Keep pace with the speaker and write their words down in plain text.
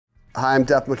Hi, I'm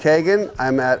Duff McKagan.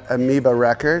 I'm at Amoeba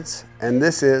Records, and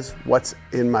this is What's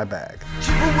in My Bag.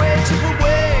 Chip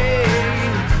away,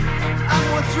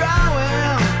 I'm worth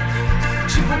throwing.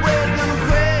 Chip away, gonna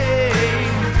crave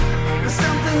for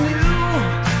something new.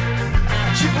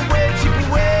 Chip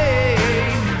away,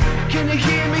 can you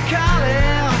hear me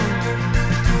calling?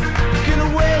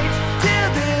 Gonna wait till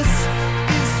this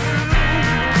is through.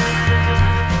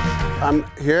 I'm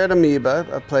here at Amoeba,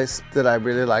 a place that I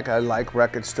really like. I like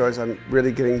record stores. I'm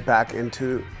really getting back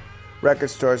into record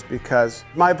stores because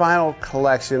my vinyl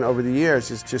collection over the years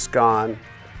has just gone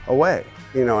away.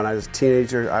 You know, when I was a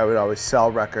teenager, I would always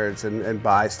sell records and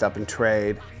buy stuff and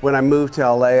trade. When I moved to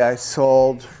LA, I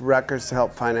sold records to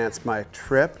help finance my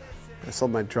trip. I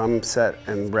sold my drum set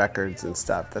and records and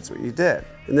stuff. That's what you did.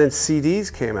 And then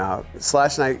CDs came out.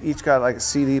 Slash and I each got like a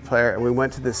CD player, and we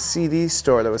went to this CD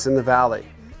store that was in the Valley.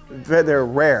 They were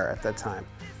rare at that time.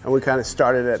 And we kind of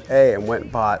started at A and went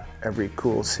and bought every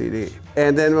cool CD.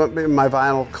 And then my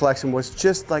vinyl collection was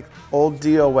just like old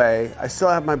DOA. I still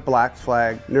have my Black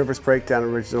Flag, Nervous Breakdown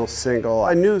original single.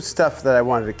 I knew stuff that I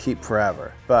wanted to keep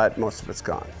forever, but most of it's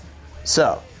gone.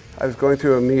 So, I was going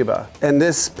through Amoeba, and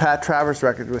this Pat Travers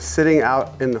record was sitting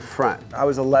out in the front. I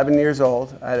was 11 years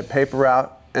old, I had a paper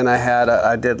route, and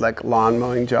I did like lawn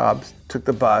mowing jobs, took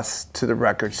the bus to the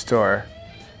record store,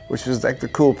 which was like the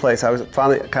cool place. I was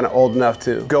finally kind of old enough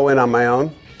to go in on my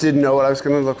own. Didn't know what I was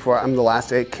gonna look for. I'm the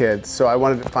last 8 kids, so I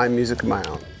wanted to find music of my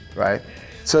own, right?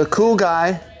 So a cool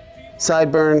guy,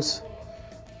 sideburns,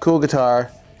 cool guitar.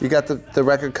 You got the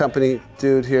record company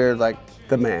dude here, like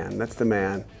the man, that's the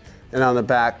man. And on the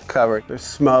back cover, there's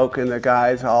smoke and the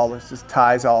guys all, there's just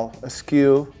ties all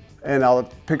askew, and all the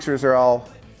pictures are all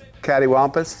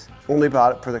cattywampus. Only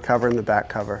bought it for the cover and the back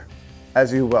cover,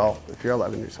 as you will if you're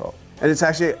 11 years old. And it's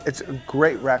a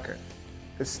great record.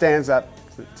 It stands up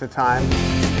to time.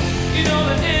 You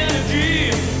know the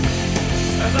energy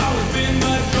has always been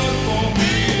my drug for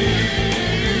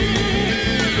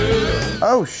me.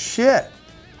 Oh shit!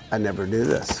 I never knew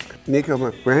this. Nico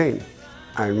McBrain,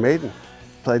 Iron Maiden,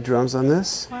 played drums on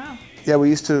this. Wow. Yeah, we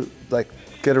used to like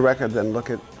get a record, then look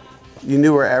at, you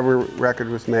knew where every record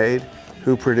was made,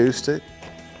 who produced it,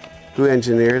 who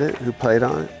engineered it, who played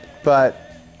on it. But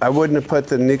I wouldn't have put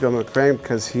the Nico McBrain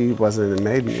because he wasn't in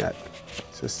Maiden yet.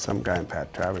 It's just some guy in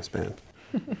Pat Travers band.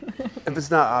 If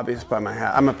it's not obvious by my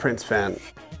hat, I'm a Prince fan.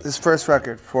 This first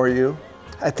record, For You,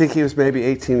 I think he was maybe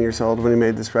 18 years old when he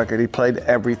made this record. He played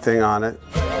everything on it.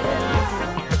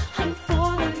 I'm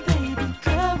falling, baby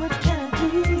girl, what can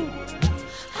I do?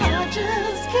 I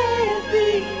just can't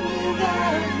be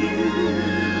without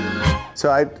you.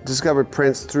 So I discovered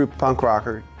Prince through punk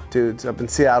rocker dudes up in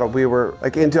Seattle. We were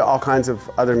like into all kinds of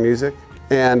other music,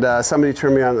 and somebody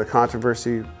turned me on to the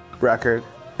Controversy record,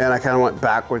 and I kind of went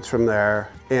backwards from there.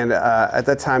 And at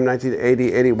that time,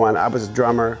 1980, 81, I was a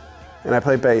drummer, and I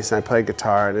played bass and I played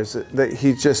guitar, and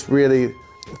he just really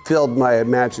filled my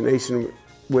imagination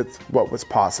with what was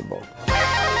possible.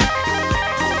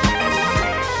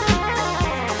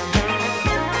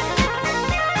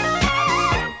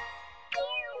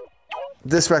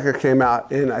 This record came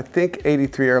out in, I think,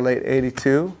 83 or late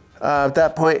 82. At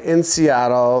that point in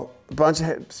Seattle, a bunch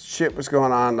of shit was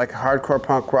going on, like hardcore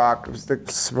punk rock. It was the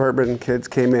suburban kids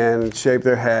came in and shaved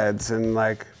their heads, and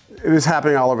like, it was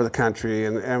happening all over the country,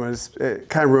 and it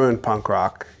kind of ruined punk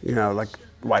rock, you know, like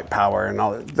white power and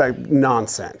all that, like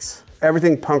nonsense.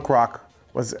 Everything punk rock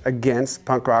was against.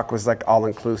 Punk rock was like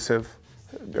all-inclusive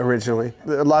originally.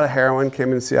 A lot of heroin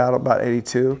came in Seattle about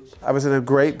 82. I was in a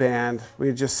great band. We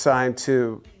had just signed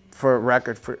for a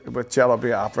record with Jello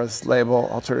Biafra's label,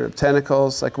 Alternative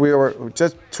Tentacles. Like we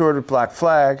just toured with Black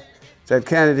Flag, Dead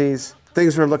Kennedys.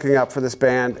 Things were looking up for this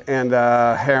band, and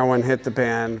heroin hit the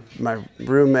band. My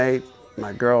roommate,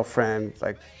 my girlfriend,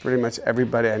 like pretty much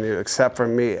everybody I knew except for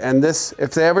me. And this,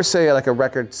 if they ever say like a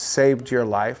record saved your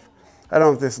life, I don't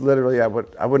know if this literally, I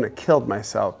wouldn't have killed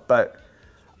myself, but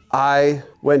I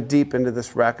went deep into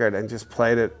this record and just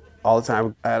played it all the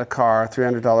time. I had a car,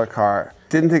 $300 car.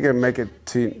 Didn't think I'd make it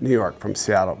to New York from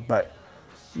Seattle, but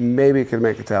maybe I could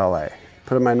make it to LA.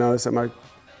 Put in my notice at my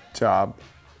job,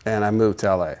 and I moved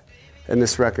to LA. And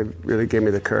this record really gave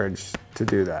me the courage to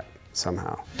do that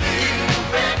somehow.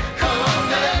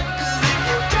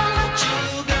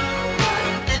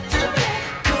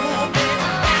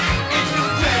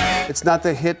 It's not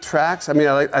the hit tracks. I mean,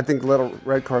 I think Little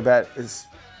Red Corvette is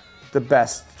the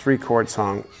best 3-chord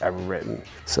song ever written.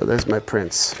 So there's my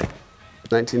Prince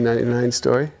 1999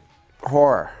 story.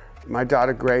 Horror. My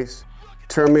daughter Grace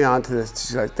turned me on to this.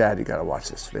 She's like, Dad, you gotta watch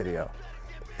this video.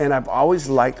 And I've always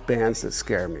liked bands that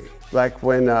scare me. Like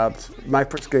when my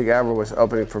first gig ever was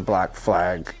opening for Black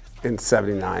Flag in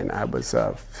 '79. I was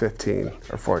 15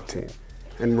 or 14.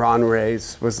 And Ron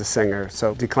Reyes was the singer,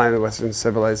 so Decline of Western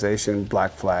Civilization,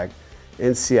 Black Flag,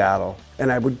 in Seattle.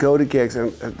 And I would go to gigs,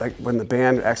 and like when the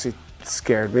band actually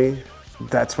scared me,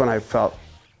 that's when I felt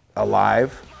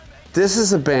alive. This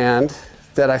is a band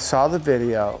that I saw the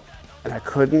video, and I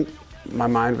couldn't, my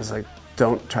mind was like,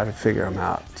 don't try to figure them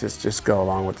out, just go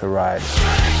along with the ride.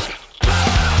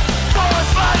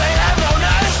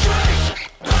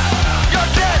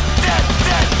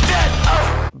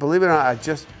 Believe it or not, I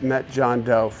just met John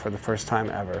Doe for the first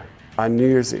time ever on New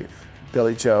Year's Eve.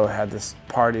 Billy Joe had this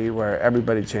party where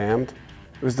everybody jammed.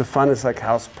 It was the funnest like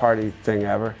house party thing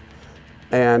ever.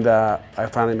 And I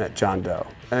finally met John Doe,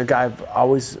 and a guy I've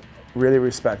always really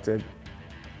respected.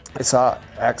 I saw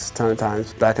X a ton of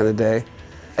times back in the day.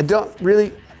 I don't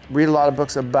really read a lot of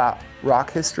books about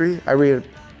rock history. I read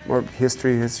more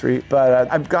history,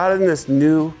 but I've gotten this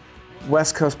new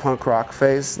West Coast punk rock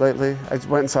phase lately. I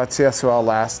went and saw TSOL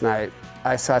last night.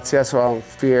 I saw TSOL and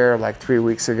Fear like 3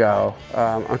 weeks ago.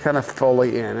 I'm kind of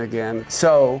fully in again.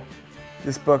 So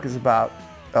this book is about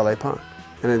LA punk,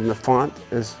 and then the font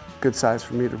is good size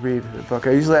for me to read in a book.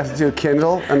 I usually have to do a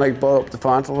Kindle and like blow up the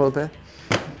font a little bit.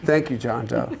 Thank you, John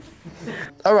Doe.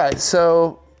 All right,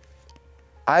 so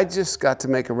I just got to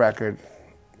make a record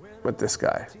with this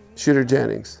guy, Shooter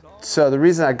Jennings. So the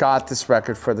reason I got this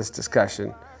record for this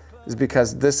discussion is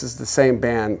because this is the same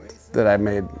band that I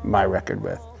made my record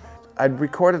with. I'd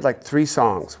recorded like 3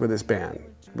 songs with this band.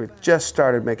 We just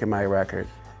started making my record.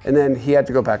 And then he had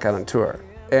to go back out on tour.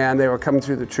 And they were coming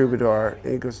through the Troubadour,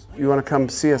 and he goes, you wanna come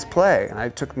see us play? And I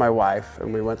took my wife,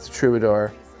 and we went to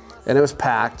Troubadour, and it was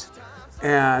packed.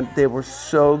 And they were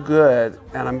so good,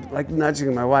 and I'm like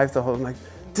nudging my wife the whole time, like,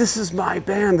 this is my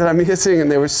band that I'm missing, and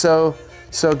they were so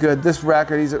good. This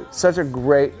record, he's such a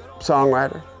great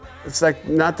songwriter. It's like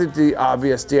not the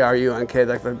obvious DRUNK,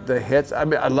 like the hits. I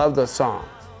mean, I love those songs,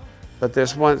 but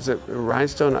there's ones that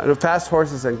Rhinestone, Fast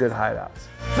Horses and Good Hideouts.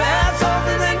 Fast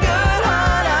horses and good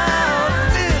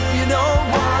hideouts. If you know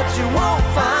what you won't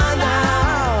find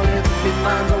out. If he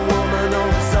finds a woman, know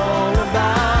it's all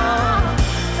about.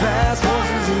 Fast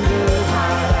horses and good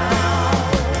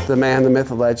hideouts. The Man, the Myth,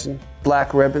 the Legend.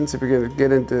 Black Ribbons, if you're gonna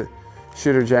get into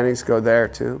Shooter Jennings, go there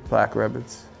too. Black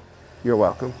Ribbons. You're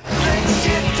welcome. Things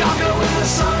get darker when the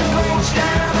sun goes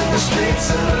down and the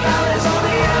streets and the valleys on the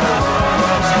animals.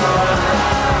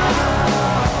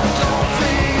 Don't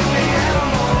feed the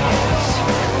animals.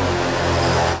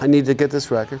 I need to get this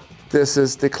record. This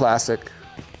is the classic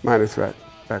Minor Threat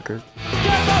record.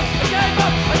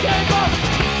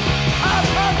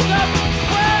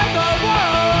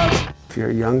 If you're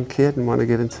a young kid and want to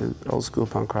get into old school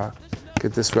punk rock,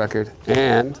 get this record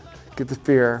and get the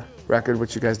Fear record,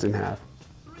 which you guys didn't have.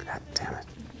 God damn it.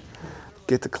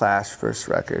 Get the Clash first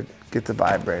record. Get the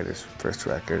Vibrators first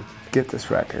record. Get this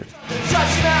record.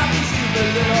 Just now, you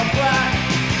stupid little brat.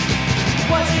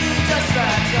 What you do just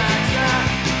that,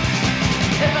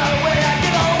 if I wait, I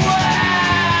get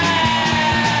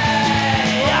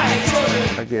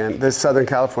away. Again, this Southern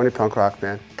California punk rock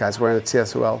band. Guys wearing a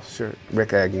TSOL shirt.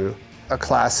 Rick Agnew. A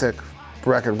classic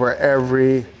record where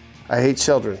I Hate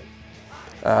Children.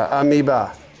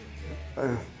 Amoeba.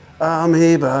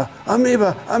 Amoeba,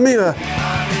 Amoeba, Amoeba.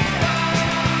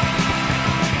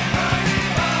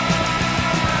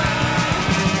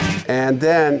 And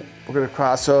then we're gonna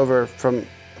cross over from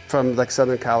like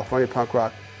Southern California punk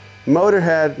rock.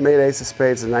 Motorhead made Ace of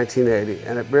Spades in 1980,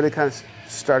 and it really kind of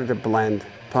started to blend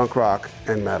punk rock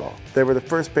and metal. They were the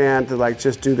first band to like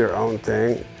just do their own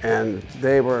thing, and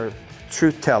they were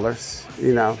truth tellers,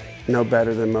 you know, no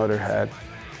better than Motorhead.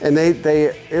 And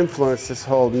they influenced this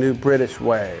whole new British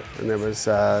wave. And there was,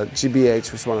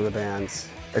 GBH was one of the bands,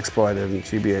 Exploited and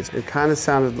GBH. It kind of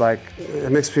sounded like a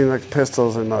mix between like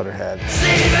Pistols and Motorhead. See,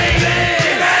 baby,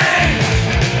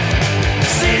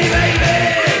 see, baby.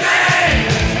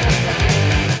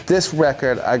 This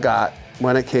record I got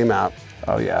when it came out.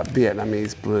 Oh yeah,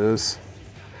 Vietnamese blues.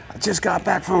 I just got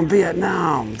back from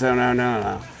Vietnam.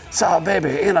 No. Saw a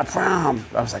baby in a prom.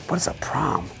 I was like, what is a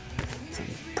prom? It's a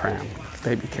pram.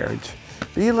 Baby carriage.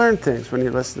 But you learn things when you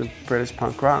listen to British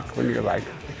punk rock when you're like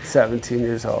 17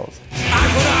 years old. I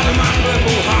put out of my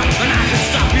purple heart, and I can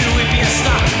stop you if you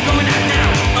stop. Going out now,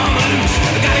 on the loose. I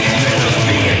gotta get rid of those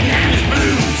Vietnamese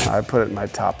blues. I put it in my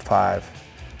top 5.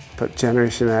 Put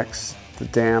Generation X, The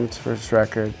Damned first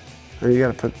record, and you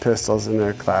gotta put Pistols in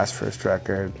their Clash first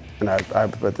record, and I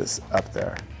put this up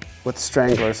there. With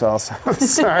Stranglers also,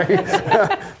 sorry.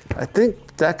 I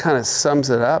think that kind of sums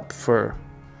it up for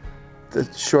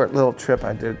the short little trip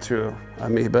I did through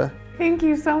Amoeba. Thank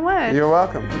you so much. You're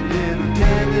welcome. Little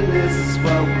tenderness is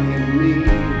what we need.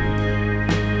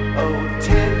 Oh,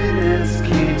 tenderness,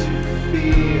 can't you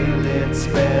feel it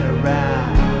spread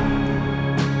around?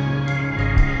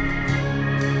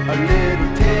 A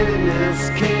little tenderness,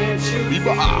 can't you feel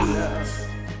us?